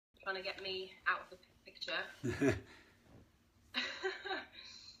trying to get me out of the picture.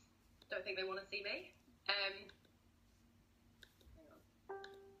 Don't think they want to see me. Hang on.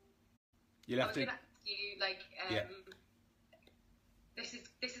 You'll have to. You like. This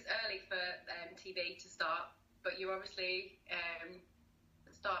is early for TV to start, but you obviously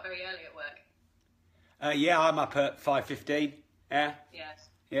start very early at work. Yeah, I'm up at 5:15. Yeah. Yes.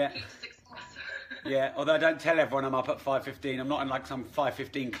 Yeah. Key to success. Yeah, although I don't tell everyone I'm up at 5:15. I'm not in like some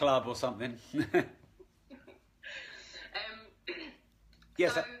 5:15 club or something.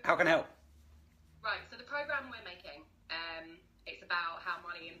 Yes, so, how can I help? Right, so the programme we're making, it's about how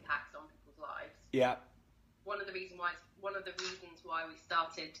money impacts on people's lives. Yeah. One of the reasons why we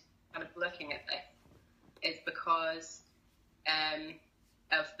started kind of looking at this is because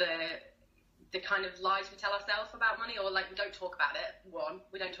of the kind of lies we tell ourselves about money, or like we don't talk about it.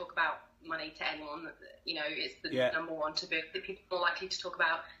 We don't talk about money to anyone. You know, it's the number one taboo. People are more likely to talk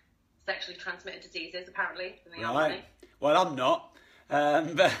about sexually transmitted diseases, apparently, than they are money. Well, I'm not.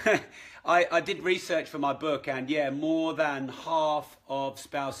 But I did research for my book, and more than half of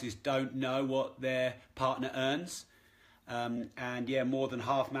spouses don't know what their partner earns. And more than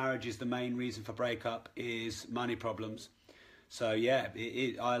half marriages, the main reason for breakup is money problems. So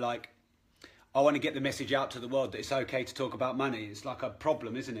I want to get the message out to the world that it's okay to talk about money. It's like a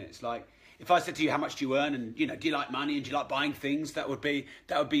problem, isn't it? It's like if I said to you, how much do you earn, and do you like money and do you like buying things, that would be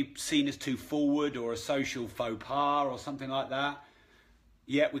seen as too forward or a social faux pas or something like that.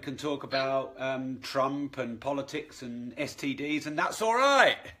 Yet we can talk about Trump and politics and STDs, and that's all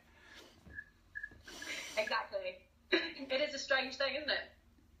right. Exactly. It is a strange thing, isn't it?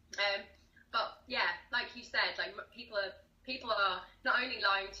 But yeah, like you said, like people are not only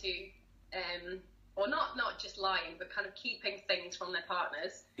lying to, or not just lying, but kind of keeping things from their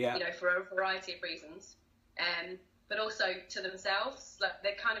partners, for a variety of reasons. But also to themselves, like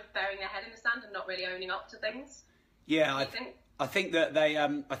they're kind of burying their head in the sand and not really owning up to things. Yeah, I think that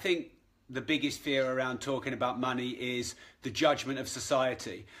I think the biggest fear around talking about money is the judgment of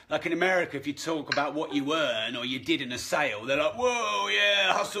society. Like in America, if you talk about what you earn or you did in a sale, they're like, whoa,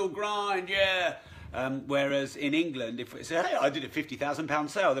 yeah, hustle, grind, yeah. Whereas in England, if we say, hey, I did a £50,000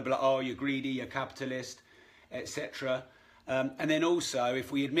 sale, they'll be like, oh, you're greedy, you're capitalist, etc. And then also,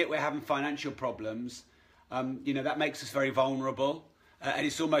 if we admit we're having financial problems, that makes us very vulnerable. And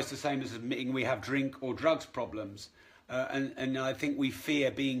it's almost the same as admitting we have drink or drugs problems. And I think we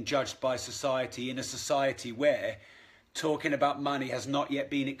fear being judged by society in a society where talking about money has not yet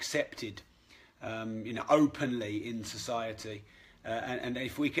been accepted, openly in society. And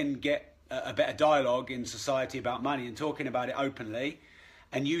if we can get a better dialogue in society about money and talking about it openly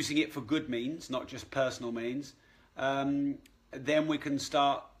and using it for good means, not just personal means, then we can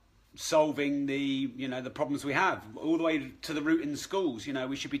start solving the problems we have all the way to the root in the schools.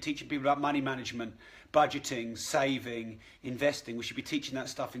 We should be teaching people about money management, budgeting, saving, investing. We should be teaching that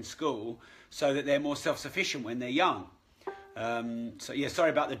stuff in school so that they're more self-sufficient when they're young. Sorry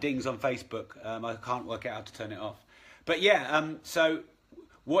about the dings on Facebook. I can't work out how to turn it off. But so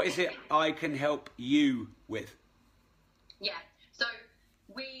what is it I can help you with? Yeah, so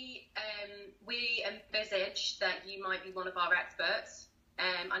we envisage that you might be one of our experts.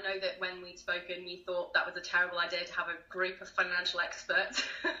 I know that when we'd spoken, you thought that was a terrible idea to have a group of financial experts,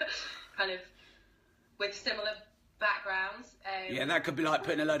 kind of with similar backgrounds. And that could be like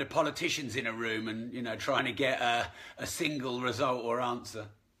putting a load of politicians in a room and, trying to get a single result or answer.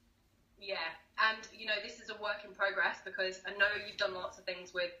 Yeah, and, this is a work in progress because I know you've done lots of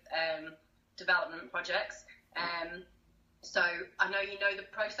things with development projects. So I know you know the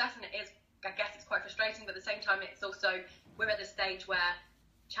process, and I guess it's quite frustrating, but at the same time, it's also, we're at the stage where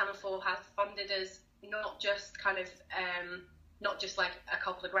Channel 4 has funded us not just like a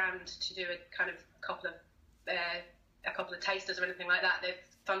couple of grand to do a kind of couple of tasters or anything like that. They've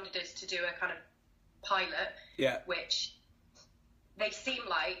funded us to do a kind of pilot, which they seem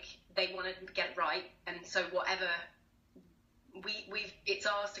like they want to get it right, and so whatever it's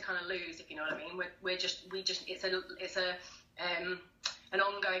ours to kind of lose, if you know what I mean. We just it's an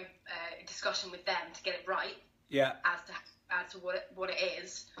ongoing discussion with them to get it right. Yeah. As to what it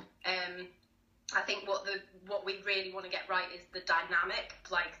is. I think what we really want to get right is the dynamic,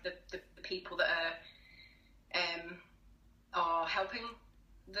 like the people that are helping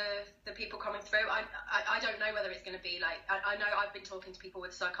the people coming through. I don't know whether it's going to be like, I know I've been talking to people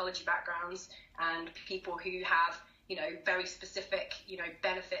with psychology backgrounds and people who have, very specific,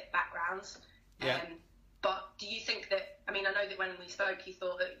 benefit backgrounds. Yeah. But do you think that, I know that when we spoke, you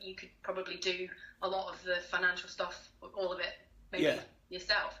thought that you could probably do a lot of the financial stuff, all of it, maybe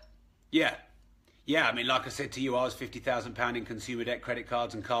yourself? Yeah. Yeah, I mean, like I said to you, I was £50,000 in consumer debt, credit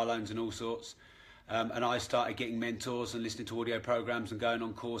cards and car loans and all sorts. And I started getting mentors and listening to audio programs and going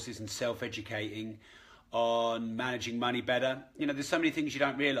on courses and self-educating on managing money better. You know, there's so many things you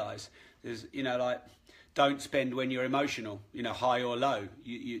don't realise. There's, you know, like, don't spend when you're emotional, you know, high or low.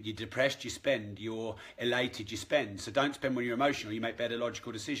 You're depressed, you spend. You're elated, you spend. So don't spend when you're emotional. You make better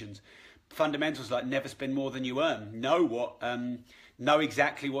logical decisions. Fundamentals like never spend more than you earn. Know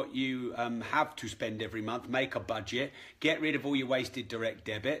exactly what you have to spend every month. Make a budget. Get rid of all your wasted direct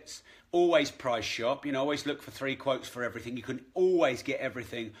debits. Always price shop. You know, always look for 3 quotes for everything. You can always get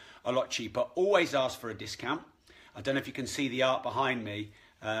everything a lot cheaper. Always ask for a discount. I don't know if you can see the art behind me,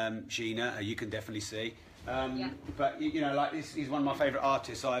 Gina. You can definitely see. Yeah. But, you know, like this, he's one of my favourite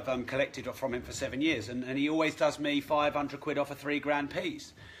artists. I've collected from him for 7 years. And he always does me 500 quid off a 3 grand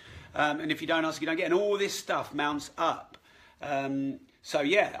piece. And if you don't ask, you don't get. And all this stuff mounts up. So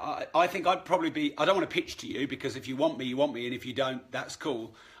yeah, I think I'd probably be, I don't want to pitch to you because if you want me, you want me. And if you don't, that's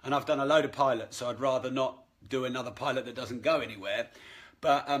cool. And I've done a load of pilots, so I'd rather not do another pilot that doesn't go anywhere.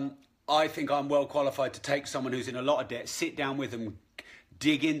 But I think I'm well qualified to take someone who's in a lot of debt, sit down with them,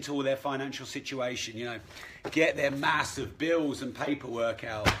 dig into all their financial situation, you know, get their massive bills and paperwork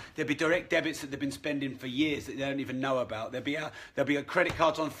out. There'll be direct debits that they've been spending for years that they don't even know about. There'll be a credit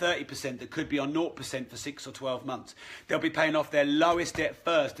cards on 30% that could be on 0% for 6 or 12 months. They'll be paying off their lowest debt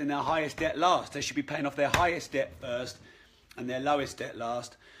first and their highest debt last. They should be paying off their highest debt first and their lowest debt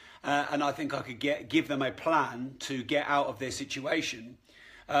last. And I think I could give them a plan to get out of their situation.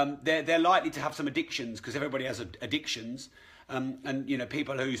 They're likely to have some addictions because everybody has addictions. And, you know,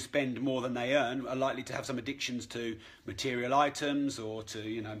 people who spend more than they earn are likely to have some addictions to material items or to,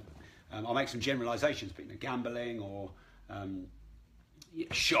 you know, I'll make some generalisations, but, you know, gambling or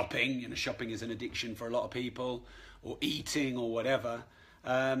shopping. You know, shopping is an addiction for a lot of people, or eating or whatever.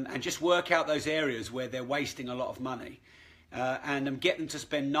 And just work out those areas where they're wasting a lot of money. And get them to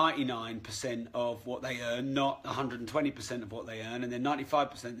spend 99% of what they earn, not 120% of what they earn, and then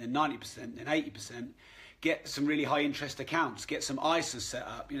 95%, then 90%, then 80%. Get some really high interest accounts, get some ISAs set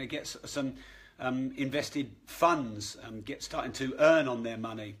up, you know, get some invested funds, get starting to earn on their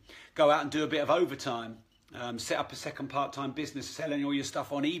money. Go out and do a bit of overtime, set up a second part-time business, selling all your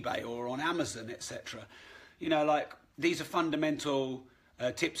stuff on eBay or on Amazon, etc. You know, like, these are fundamental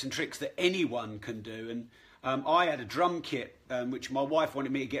tips and tricks that anyone can do. And I had a drum kit, which my wife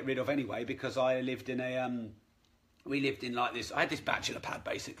wanted me to get rid of anyway, because I lived in we lived in like this, I had this bachelor pad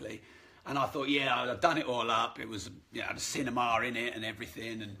basically. And I thought, yeah, I'd done it all up. It was, you know, had a cinema in it and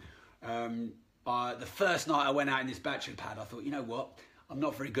everything. And the first night I went out in this bachelor pad, I thought, you know what? I'm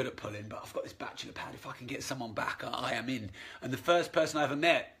not very good at pulling, but I've got this bachelor pad. If I can get someone back, I am in. And the first person I ever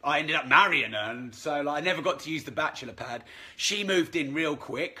met, I ended up marrying her. And so like, I never got to use the bachelor pad. She moved in real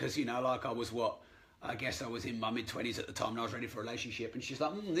quick because, you know, like I was I guess I was in my mid-20s at the time and I was ready for a relationship. And she's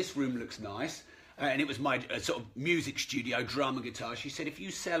like, this room looks nice. And it was my sort of music studio, drum and guitar. She said, if you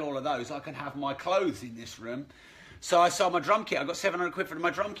sell all of those, I can have my clothes in this room. So I sold my drum kit. I got 700 quid for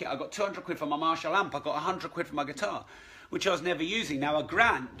my drum kit. I got 200 quid for my Marshall amp. I got 100 quid for my guitar, which I was never using. Now, a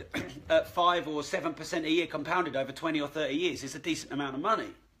grand at 5 or 7% a year compounded over 20 or 30 years is a decent amount of money.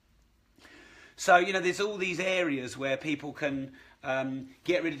 So, you know, there's all these areas where people can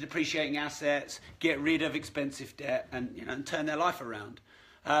get rid of depreciating assets, get rid of expensive debt, and, you know, and turn their life around.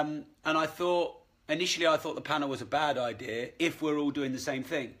 And I thought, initially I thought the panel was a bad idea if we're all doing the same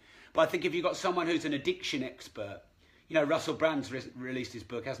thing. But I think if you've got someone who's an addiction expert, you know, Russell Brand's released his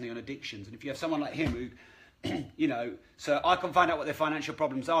book, hasn't he, on addictions. And if you have someone like him who, you know, so I can find out what their financial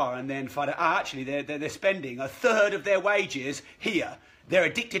problems are and then find out, actually, they're spending a third of their wages here. They're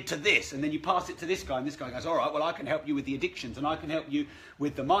addicted to this. And then you pass it to this guy and this guy goes, all right, well, I can help you with the addictions and I can help you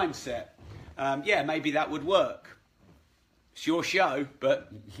with the mindset. Yeah, maybe that would work. It's your show,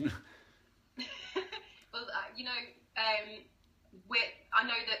 but... Well, you know, I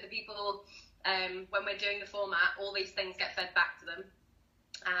know that the people, when we're doing the format, all these things get fed back to them.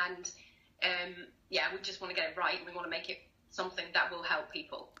 And, yeah, we just want to get it right. We want to make it something that will help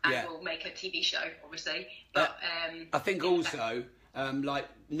people. And we'll make a TV show, obviously. But I think also, like,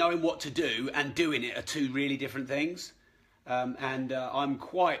 knowing what to do and doing it are two really different things. And I'm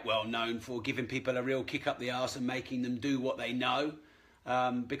quite well known for giving people a real kick up the arse and making them do what they know.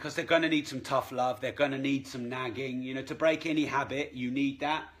 Because they're going to need some tough love. They're going to need some nagging. You know, to break any habit, you need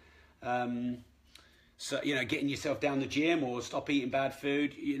that. So, you know, getting yourself down the gym or stop eating bad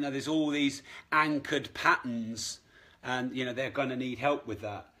food. You know, there's all these anchored patterns. And, you know, they're going to need help with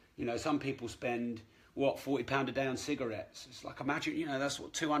that. You know, some people spend, £40 a day on cigarettes. It's like, imagine, you know, that's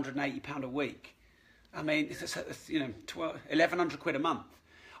what, £280 a week. I mean, it's you know, 1,100 quid a month.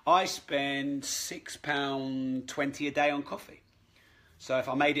 I spend £6.20 a day on coffee. So if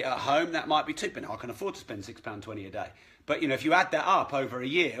I made it at home, that might be too, but now I can afford to spend £6.20 a day. But, you know, if you add that up over a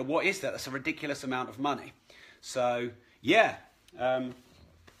year, what is that? That's a ridiculous amount of money. So, yeah.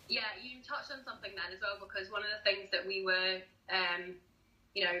 Yeah, you touched on something then as well, because one of the things that we were,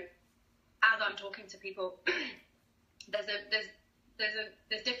 you know, as I'm talking to people,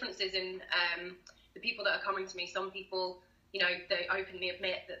 there's differences in the people that are coming to me. Some people, you know, they openly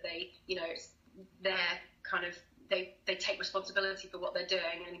admit that they, you know, they're kind of, they take responsibility for what they're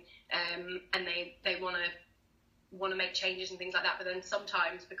doing, and they want to make changes and things like that. But then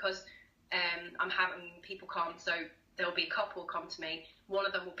sometimes, because I'm having people come, so there'll be a couple come to me. One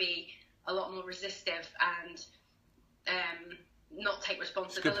of them will be a lot more resistive and not take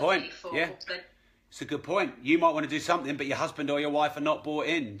responsibility for. Yeah. It's a good point. You might want to do something, but your husband or your wife are not bought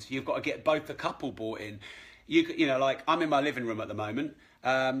in. So you've got to get both the couple bought in. You know, like I'm in my living room at the moment.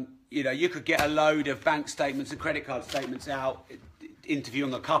 You know, you could get a load of bank statements and credit card statements out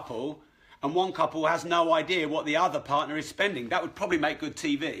interviewing a couple, and one couple has no idea what the other partner is spending. That would probably make good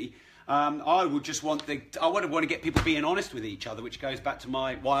TV. I would just want to get people being honest with each other, which goes back to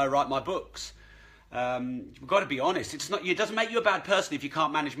why I write my books. You've got to be honest. It doesn't make you a bad person if you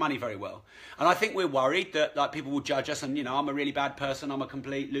can't manage money very well. And I think we're worried that like people will judge us, and you know, I'm a really bad person, I'm a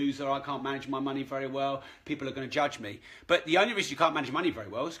complete loser, I can't manage my money very well, people are going to judge me. But the only reason you can't manage money very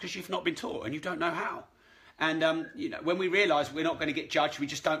well is because you've not been taught and you don't know how. And you know, when we realise we're not going to get judged, we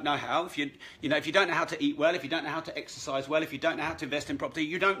just don't know how. If you don't know how to eat well, if you don't know how to exercise well, if you don't know how to invest in property,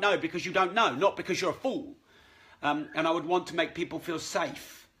 you don't know because you don't know, not because you're a fool. And I would want to make people feel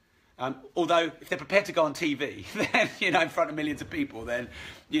safe. Although, if they're prepared to go on TV, then, you know, in front of millions of people, then,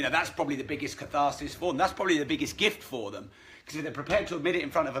 you know, that's probably the biggest catharsis for them. That's probably the biggest gift for them. Because if they're prepared to admit it in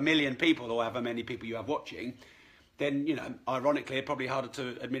front of 1 million people, or however many people you have watching, then, you know, ironically, it's probably harder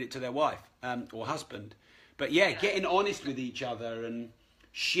to admit it to their wife or husband. But, yeah, getting honest with each other and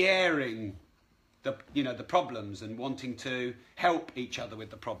sharing the problems and wanting to help each other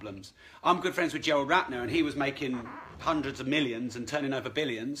with the problems. I'm good friends with Gerald Ratner, and he was making hundreds of millions and turning over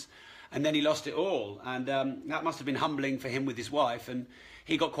billions. And then he lost it all. And that must have been humbling for him with his wife. And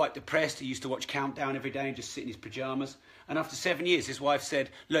he got quite depressed. He used to watch Countdown every day and just sit in his pyjamas. And after 7 years, his wife said,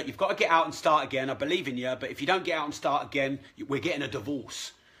 look, you've got to get out and start again. I believe in you. But if you don't get out and start again, we're getting a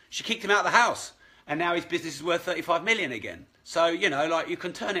divorce. She kicked him out of the house. And now his business is worth 35 million again. So, you know, like, you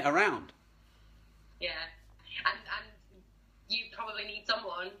can turn it around. Yeah. And you probably need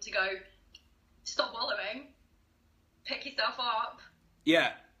someone to go, stop wallowing, pick yourself up.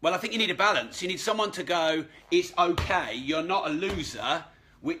 Yeah. Well, I think you need a balance. You need someone to go, it's okay, you're not a loser,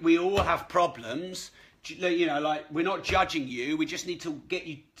 we all have problems, you know, like, we're not judging you, we just need to get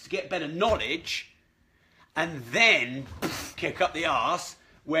you to get better knowledge, and then kick up the arse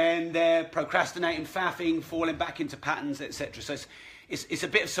when they're procrastinating, faffing, falling back into patterns, etc. So it's a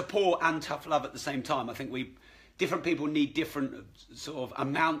bit of support and tough love at the same time. I think different people need different sort of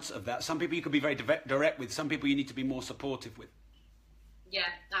amounts of that. Some people you can be very direct with, some people you need to be more supportive with. Yeah,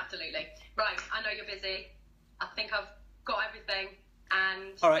 absolutely. Right, I know you're busy. I think I've got everything.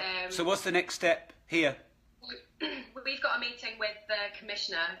 And all right. So what's the next step here? We've got a meeting with the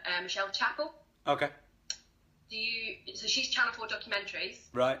commissioner, Michelle Chappell. Okay. So she's Channel 4 documentaries.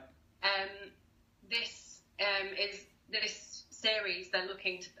 Right. This is this series they're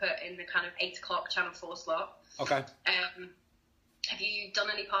looking to put in the kind of 8 o'clock Channel 4 slot. Okay. Have you done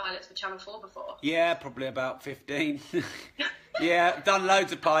any pilots for Channel 4 before? Yeah, probably about 15. Yeah, I've done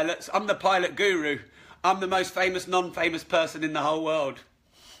loads of pilots. I'm the pilot guru. I'm the most famous, non-famous person in the whole world.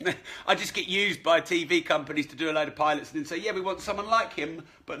 I just get used by TV companies to do a load of pilots and then say, yeah, we want someone like him,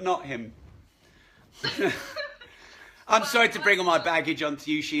 but not him. I'm sorry to bring all my baggage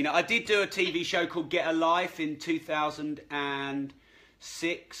onto you, Sheena. I did do a TV show called Get a Life in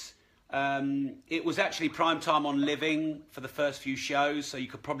 2006. It was actually prime time on Living for the first few shows, so you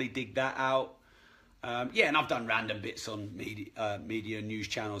could probably dig that out. Yeah, and I've done random bits on media news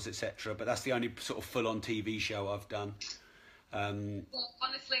channels, etc. But that's the only sort of full-on TV show I've done. Well,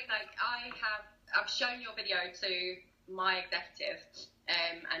 honestly, like I've shown your video to my executive,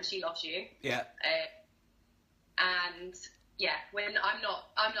 and she loves you. Yeah. And yeah, when I'm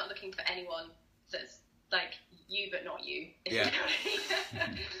not looking for anyone that's like you but not you. Yeah.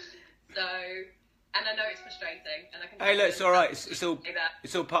 So, and I know it's frustrating, and I can. Hey, look, it's all right. It's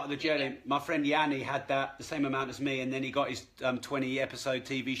all part of the journey. Yeah. My friend Yanni had the same amount as me, and then he got his 20-episode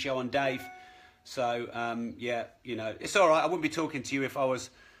TV show on Dave. So yeah, you know, it's all right. I wouldn't be talking to you if I was,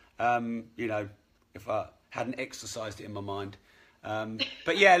 you know, if I hadn't exercised it in my mind.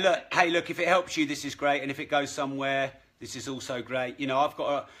 But yeah, look, hey, look, if it helps you, this is great, and if it goes somewhere, This is also great. You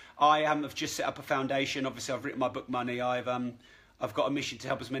know, I have just set up a foundation. Obviously, I've written my book, Money. I've got a mission to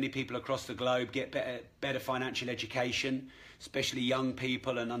help as many people across the globe get better financial education, especially young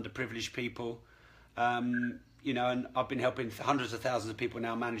people and underprivileged people. You know, and I've been helping hundreds of thousands of people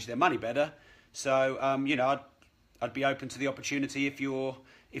now manage their money better. So, you know, I'd be open to the opportunity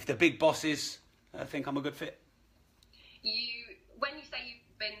if the big bosses think I'm a good fit. When you say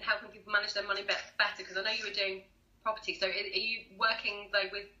you've been helping people manage their money better, because I know you were doing property, so are you working though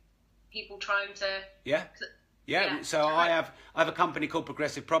with people trying to? Yeah. So I have a company called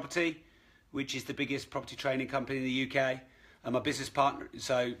Progressive Property, which is the biggest property training company in the UK. And my business partner.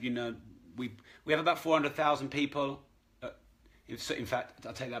 So you know, we have about 400,000 people. In fact,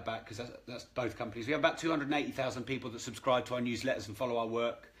 I'll take that back because that's both companies. We have about 280,000 people that subscribe to our newsletters and follow our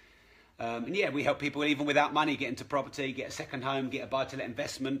work. And yeah, we help people even without money get into property, get a second home, get a buy-to-let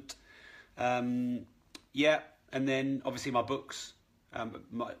investment. Yeah, and then obviously my books.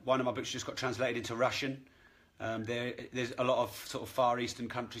 One of my books just got translated into Russian. There's a lot of sort of Far Eastern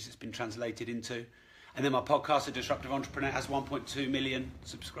countries it's been translated into. And then my podcast, The Disruptive Entrepreneur, has 1.2 million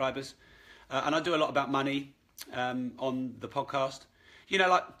subscribers. And I do a lot about money on the podcast. You know,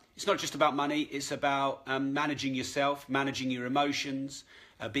 like, it's not just about money. It's about managing yourself, managing your emotions,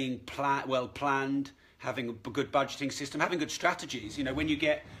 being well planned, having a good budgeting system, having good strategies. You know, when you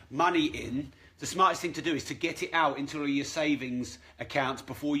get money in, the smartest thing to do is to get it out into your savings accounts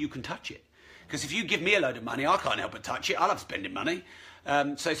before you can touch it. Because if you give me a load of money, I can't help but touch it. I love spending money.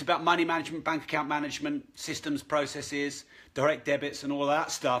 So it's about money management, bank account management, systems, processes, direct debits and all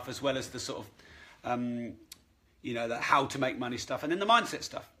that stuff, as well as the sort of, you know, the how to make money stuff, and then the mindset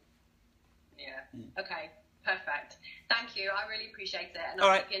stuff. Yeah. Okay. Perfect. Thank you. I really appreciate it. And all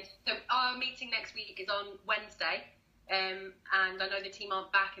right. So our meeting next week is on Wednesday. And I know the team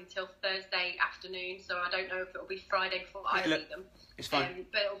aren't back until Thursday afternoon, so I don't know if it'll be Friday before I see them. It's fine.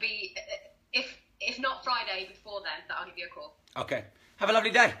 But it'll be, if not Friday before then, that I'll give you a call. Okay. Have a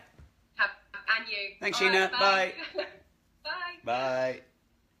lovely day. And you. Thanks, Sheena. Bye. Bye. Bye.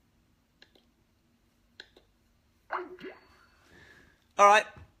 All right.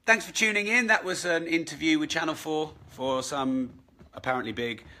 Thanks for tuning in. That was an interview with Channel 4 for some apparently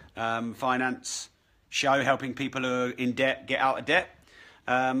big finance show, helping people who are in debt get out of debt.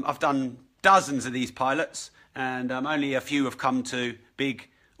 I've done dozens of these pilots, and only a few have come to big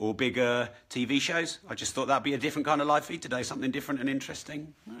or bigger TV shows. I just thought that'd be a different kind of live feed today, something different and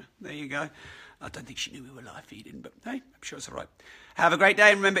interesting. There you go. I don't think she knew we were live feeding, but hey, I'm sure it's all right. Have a great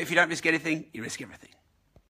day, and remember, if you don't risk anything, you risk everything.